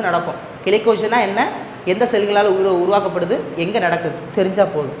இது நடக்கும். கிளைக்கோஷனா என்ன, எந்த செல்களால் உருவாக்கப்படுது, எங்கே நடக்குது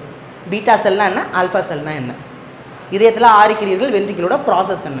தெரிஞ்சால் போதும். பீட்டா செல்னா என்ன, ஆல்ஃபா செல்னா என்ன, இதயத்தில் ஆரிக்கிறீர்கள், வென்ட்ரிக்கிளோட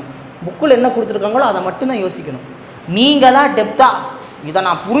ப்ராசஸ் என்ன, புக்கில் என்ன கொடுத்துருக்காங்களோ அதை மட்டும்தான் யோசிக்கணும். நீங்களாம் டெப்த்தாக இதை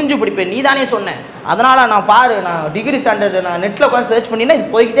நான் புரிஞ்சு படிப்பேன், நீ தானே சொன்னேன், அதனால் நான் பாரு, நான் டிகிரி ஸ்டாண்டர்டு நான் நெட்டில் உட்காந்து சர்ச் பண்ணினா இது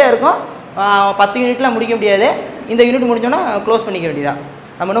போய்கிட்டே இருக்கும், 10 யூனிட்லாம் முடிக்க முடியாது, இந்த யூனிட் முடிஞ்சோன்னா க்ளோஸ் பண்ணிக்க வேண்டியதான்.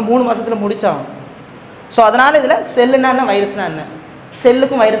 நம்ம இன்னும் 3 மாதத்தில் முடித்தோம். ஸோ அதனால் இதில் செல்லுனா என்ன, வைரஸ்னா என்ன,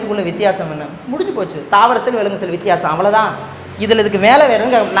 செல்லுக்கும் வைரஸுக்குள்ள வித்தியாசம் என்ன, முடிஞ்சு போச்சு. தாவர செல், விலங்கு செல் வித்தியாசம், அவ்வளோதான். இதில் இதுக்கு மேலே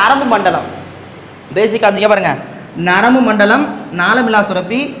வேறுங்க நரம்பு மண்டலம். பேசிக்காக இருந்தீங்க பாருங்கள், நரம்பு மண்டலம், நாளமில்லா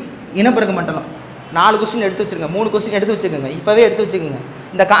சுரப்பி, இனப்பெருக்க மண்டலம். 4 கொஸ்டின் எடுத்து வச்சுருங்க, 3 கொஸ்டின் எடுத்து வச்சுக்கோங்க, இப்போவே எடுத்து வச்சுக்கோங்க.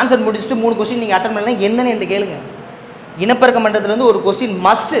 இந்த கான்செப்ட் முடிச்சுட்டு 3 கொஸ்டின் நீங்கள் அட்டன் பண்ணலாம். என்னென்னு என்று கேளுங்க. இனப்பெருக்க மண்டலத்துலேருந்து ஒரு கொஸ்டின்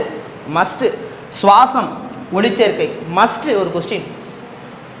மஸ்ட்டு. சுவாசம், ஒளிச்சேர்க்கை மஸ்ட்டு ஒரு கொஸ்டின்.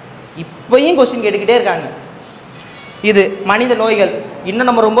 இப்போயும் கொஸ்டின் கேட்டுக்கிட்டே இருக்காங்க. இது மனித நோய்கள். இன்னும்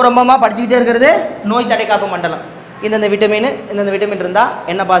நம்ம ரொம்ப படிச்சுக்கிட்டே இருக்கிறது நோய் தடைக்காப்பு மண்டலம். இந்தந்த விட்டமின் இருந்தால்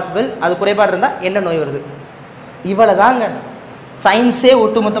என்ன பாசிபிள், அது குறைபாடு இருந்தால் என்ன நோய் வருது. இவ்வளோ தாங்க சயின்ஸே,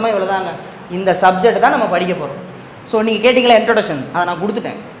 ஒட்டுமொத்தமாக இவ்வளோ தாங்க. இந்த சப்ஜெக்ட் தான் நம்ம படிக்க போகிறோம். ஸோ நீங்கள் கேட்டிங்களா இன்ட்ரோடக்ஷன், அதை நான்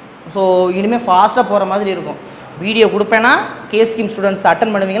கொடுத்துட்டேன். ஸோ இனிமேல் ஃபாஸ்ட்டாக போகிற மாதிரி இருக்கும். வீடியோ கொடுப்பேன்னா ஸ்கீம் ஸ்டூடெண்ட்ஸ்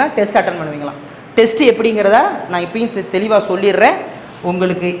அட்டன் பண்ணுவீங்களா, டெஸ்ட் அட்டன் பண்ணுவீங்களா, டெஸ்ட்டு எப்படிங்கிறத நான் இப்பயும் தெளிவாக சொல்லிடுறேன்.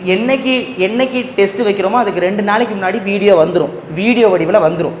 உங்களுக்கு என்னைக்கு டெஸ்ட்டு வைக்கிறோமோ அதுக்கு 2 நாளைக்கு முன்னாடி வீடியோ வந்துடும், வீடியோ வடிவில்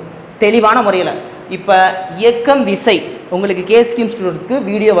வந்துடும் தெளிவான முறையில். இப்போ இயக்கம் விசை உங்களுக்கு ஸ்கீம் ஸ்டூடெண்ட்ஸ்க்கு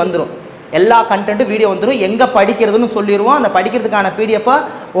வீடியோ வந்துடும், எல்லா கண்டென்ட்டும் வீடியோ வந்துடும். எங்கே படிக்கிறதுன்னு சொல்லிடுவோம். அந்த படிக்கிறதுக்கான பிடிஎஃபாக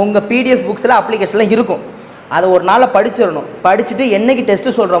உங்கள் பிடிஎஃப் புக்ஸில் அப்ளிகேஷனில் இருக்கும். அதை ஒரு நாளில் படிச்சிடணும். படிச்சுட்டு என்றைக்கு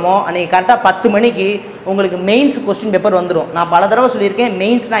டெஸ்ட்டு சொல்கிறோமோ அன்றைக்கி கரெக்டாக 10 மணிக்கு உங்களுக்கு மெயின்ஸ் கொஸ்டின் பேப்பர் வந்துடும். நான் பல தடவை சொல்லியிருக்கேன்,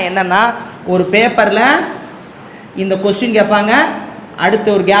 மெயின்ஸ்னால் என்னென்னா ஒரு பேப்பரில் இந்த கொஸ்டின் கேட்பாங்க, அடுத்து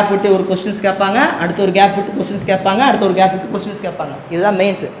ஒரு கேப் விட்டு ஒரு கொஸ்டின்ஸ் கேட்பாங்க, அடுத்து ஒரு கேப் விட்டு கொஸ்டின்ஸ் கேட்பாங்க, அடுத்து ஒரு கேப் விட்டு கொஸ்டின்ஸ் கேட்பாங்க. இதுதான்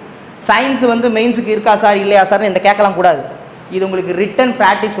மெயின்ஸு. சயின்ஸ் மெயின்ஸுக்கு இருக்கா சார், இல்லையா சார் என்கிட்ட கேட்கலாம் கூடாது. இது உங்களுக்கு ரிட்டன்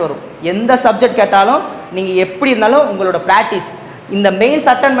ப்ராக்டிஸ் வரும். எந்த சப்ஜெக்ட் கேட்டாலும் நீங்கள் எப்படி இருந்தாலும் உங்களோட ப்ராக்டிஸ். இந்த மெயின்ஸ்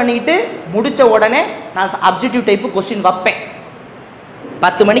அட்டன் பண்ணிக்கிட்டு முடித்த உடனே நான் அப்ஜெக்டிவ் டைப்பு கொஸ்டின் வைப்பேன்.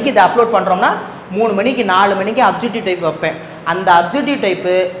 10 மணிக்கு இதை அப்லோட் பண்ணுறோம்னா 3 மணிக்கு 4 மணிக்கு அப்ஜெக்டிவ் டைப் வைப்பேன். அந்த அப்ஜெக்டிவ்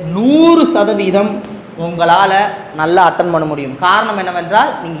டைப்பு 100% உங்களால் நல்லா அட்டன் பண்ண முடியும். காரணம்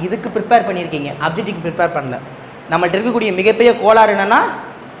என்னவென்றால் நீங்கள் இதுக்கு ப்ரிப்பேர் பண்ணியிருக்கீங்க, அப்ஜெக்டிவ்க்கு ப்ரிப்பேர் பண்ணல. நம்மள்ட்ட இருக்கக்கூடிய மிகப்பெரிய கோளாறு என்னென்னா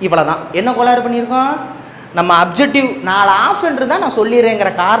இவ்வளோ தான். என்ன கோளாறு பண்ணியிருக்கோம், நம்ம அப்ஜெக்டிவ் 4 ஆப்ஷன் இருந்தால் நான் சொல்லிடுறேங்கிற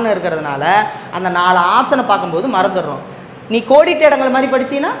காரணம் இருக்கிறதுனால அந்த 4 ஆப்ஷனை பார்க்கும்போது மறந்துடுறோம். நீ கோடிட்ட இடங்கள் மாதிரி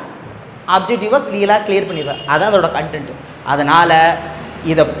படிச்சின்னா அப்ஜெக்டிவை கிளியர் பண்ணிடுவேன். அதான் அதோட கண்டென்ட். அதனால்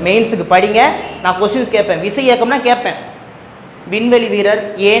இதை மெயின்ஸுக்கு படிங்க. நான் கொஸ்டின்ஸ் கேட்பேன். விசை இயக்கம்னா கேட்பேன், விண்வெளி வீரர்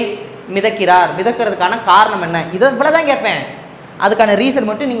ஏன் மிதக்கிறார், மிதக்கிறதுக்கான காரணம் என்ன, இதை இவ்வளோ தான் கேட்பேன். அதுக்கான ரீசன்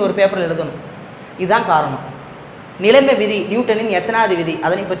மட்டும் நீங்கள் ஒரு பேப்பரில் எழுதணும். இதுதான் காரணம். நிலைமை விதி, நியூட்டனின் எத்தனாவது விதி,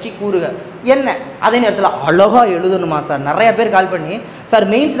 அதனை பற்றி கூறுக என்ன. அதே நேரத்தில் அழகாக எழுதணுமா சார். நிறைய பேர் கால் பண்ணி சார்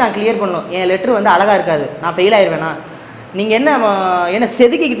மெயின்ஸ் நான் கிளியர் பண்ணணும், என் லெட்ரு அழகாக இருக்காது, நான் ஃபெயில் ஆயிடுவேனா. நீங்கள் என்ன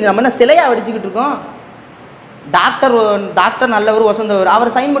செதுக்கிக்கிட்டு, நம்ம என்ன சிலையாக வடிச்சுக்கிட்டு இருக்கோம். டாக்டர் நல்லவர், வசந்தவர்,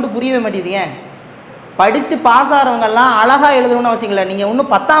 அவர் சைன் மட்டும் புரியவே மாட்டேங்குது. ஏன் படித்து பாஸ் ஆகிறவங்கெல்லாம் அழகாக எழுதணும்னு அவசியம் இல்லை. நீங்கள்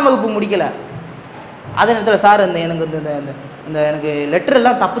இன்னும் 10ஆம் வகுப்பு முடிக்கலை. அதே நேரத்தில் சார் எனக்கு இந்த எனக்கு லெட்டர்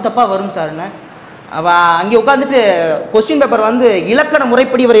எல்லாம் தப்பாக வரும் சார்ன்னு அங்கே உட்காந்துட்டு கொஸ்டின் பேப்பர் இலக்கண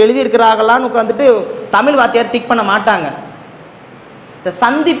முறைப்படி இவர் எழுதியிருக்கிறாங்களான்னு உட்காந்துட்டு தமிழ் வாத்தியார் டிக் பண்ண மாட்டாங்க. இந்த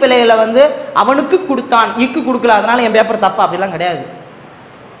சந்தி பிழையில் அவனுக்கு கொடுத்தான், இக்கு கொடுக்கல, அதனால என் பேப்பர் தப்பா, அப்படிலாம் கிடையாது.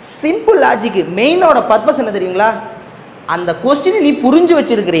 Simple logic. மெயினோட பர்பஸ் என்ன தெரியுங்களா, அந்த கொஸ்டினை நீ புரிஞ்சு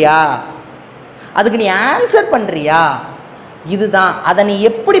வச்சிருக்கிறியா, அதுக்கு நீ ஆன்சர் பண்ணுறியா, இதுதான். அதை நீ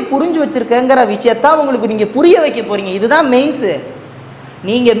எப்படி புரிஞ்சு வச்சிருக்கங்கிற விஷயத்தான் உங்களுக்கு நீங்கள் புரிய வைக்க போகிறீங்க. இதுதான் மெயின்ஸு.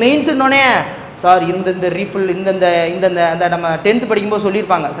 நீங்கள் மெயின்ஸுன்னொன்னே சார் இந்தந்த ரீஃபில் இந்தந்த அந்த நம்ம 10th படிக்கும்போது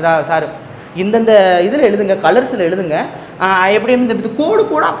சொல்லியிருப்பாங்க சார் இந்தந்த இதில் எழுதுங்க, கலர்ஸில் எழுதுங்க, எப்படி இந்த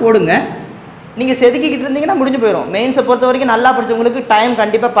கோடாக போடுங்க. நீங்கள் செதுக்கிக்கிட்டு இருந்தீங்கன்னா முடிஞ்சு போயிடும். மெயின்ஸை பொறுத்த வரைக்கும் நல்லா படித்தவங்களுக்கு டைம்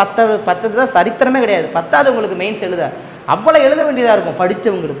கண்டிப்பாக 10 தான் சரித்திரமே கிடையாது. 10வது உங்களுக்கு மெயின்ஸ் எழுத அவ்வளோ எழுத வேண்டியதாக இருக்கும்.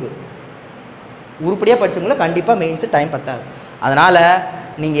 படித்தவங்களுக்கு, உருப்படியாக படித்தவங்களுக்கு கண்டிப்பாக மெயின்ஸு டைம் 10. அதனால்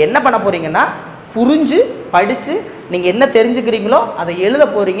நீங்கள் என்ன பண்ண போகிறீங்கன்னா புரிஞ்சு படித்து நீங்கள் என்ன தெரிஞ்சுக்கிறீங்களோ அதை எழுத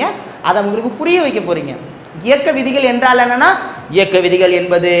போகிறீங்க, அதை உங்களுக்கு புரிய வைக்க போகிறீங்க. இயக்க விதிகள் என்றால் என்னன்னா, இயக்க விதிகள்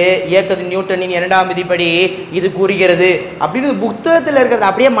என்பது இயக்க நியூட்டனின் 2ஆம் விதிப்படி இது கூறுகிறது அப்படின்னு புத்தகத்தில் இருக்கிறது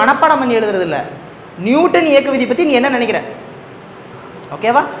அப்படியே மனப்பாடம் பண்ணி எழுதுறது இல்லை. நியூட்டன் இயக்க விதி பற்றி நீ என்ன நினைக்கிற,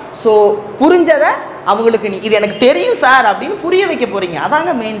 ஓகேவா? ஸோ புரிஞ்சதை அவங்களுக்கு நீ இது எனக்கு தெரியும் சார் அப்படின்னு புரிய வைக்க போகிறீங்க.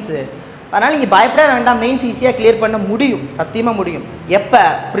 அதாங்க மெயின்ஸு. அதனால் நீங்கள் பயப்பட வேண்டாம், மெயின்ஸ் ஈஸியாக கிளியர் பண்ண முடியும், சத்தியமாக முடியும். எப்போ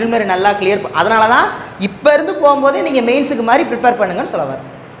ப்ரிலிமினரி நல்லா கிளியர் அதனால தான் இப்போ இருந்து போகும்போதே நீங்கள் மெயின்ஸுக்கு மாதிரி ப்ரிப்பேர் பண்ணுங்கன்னு சொல்ல வரேன்.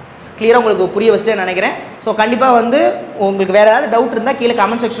 கிளியராக உங்களுக்கு புரிய வச்சுட்டேன்னு நினைக்கிறேன். ஸோ கண்டிப்பாக வந்து உங்களுக்கு வேறு ஏதாவது டவுட் இருந்தால் கீழே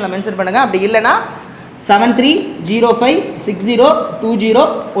கமெண்ட் செக்ஷனில் மென்ஷன் பண்ணுங்கள். அப்படி இல்லைனா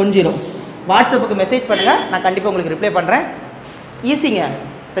 7305602010 வாட்ஸ்அப்புக்கு மெசேஜ் பண்ணுங்கள், நான் கண்டிப்பாக உங்களுக்கு ரிப்ளை பண்ணுறேன். ஈஸிங்க,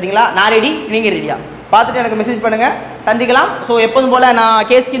 சரிங்களா? நான் ரெடி, நீங்கள் ரெடியா பார்த்துட்டு எனக்கு மெசேஜ் பண்ணுங்கள், சந்திக்கலாம். ஸோ எப்போதும் போல் நான்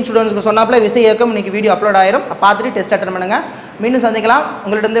கேஸ்கின் ஸ்டூடெண்ட்ஸ்க்கு சொன்னாப்பில் விசை இயக்கம் இன்றைக்கி வீடியோ அப்லோட் ஆயிரும், பார்த்துட்டு டெஸ்ட் அட்டன் பண்ணுங்கள். மீண்டும் சந்திக்கலாம்.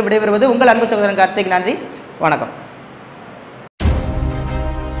 உங்களிடம் விடைபெறுவது உங்கள் அன்பு சகோதரன் கார்த்திக். நன்றி, வணக்கம்.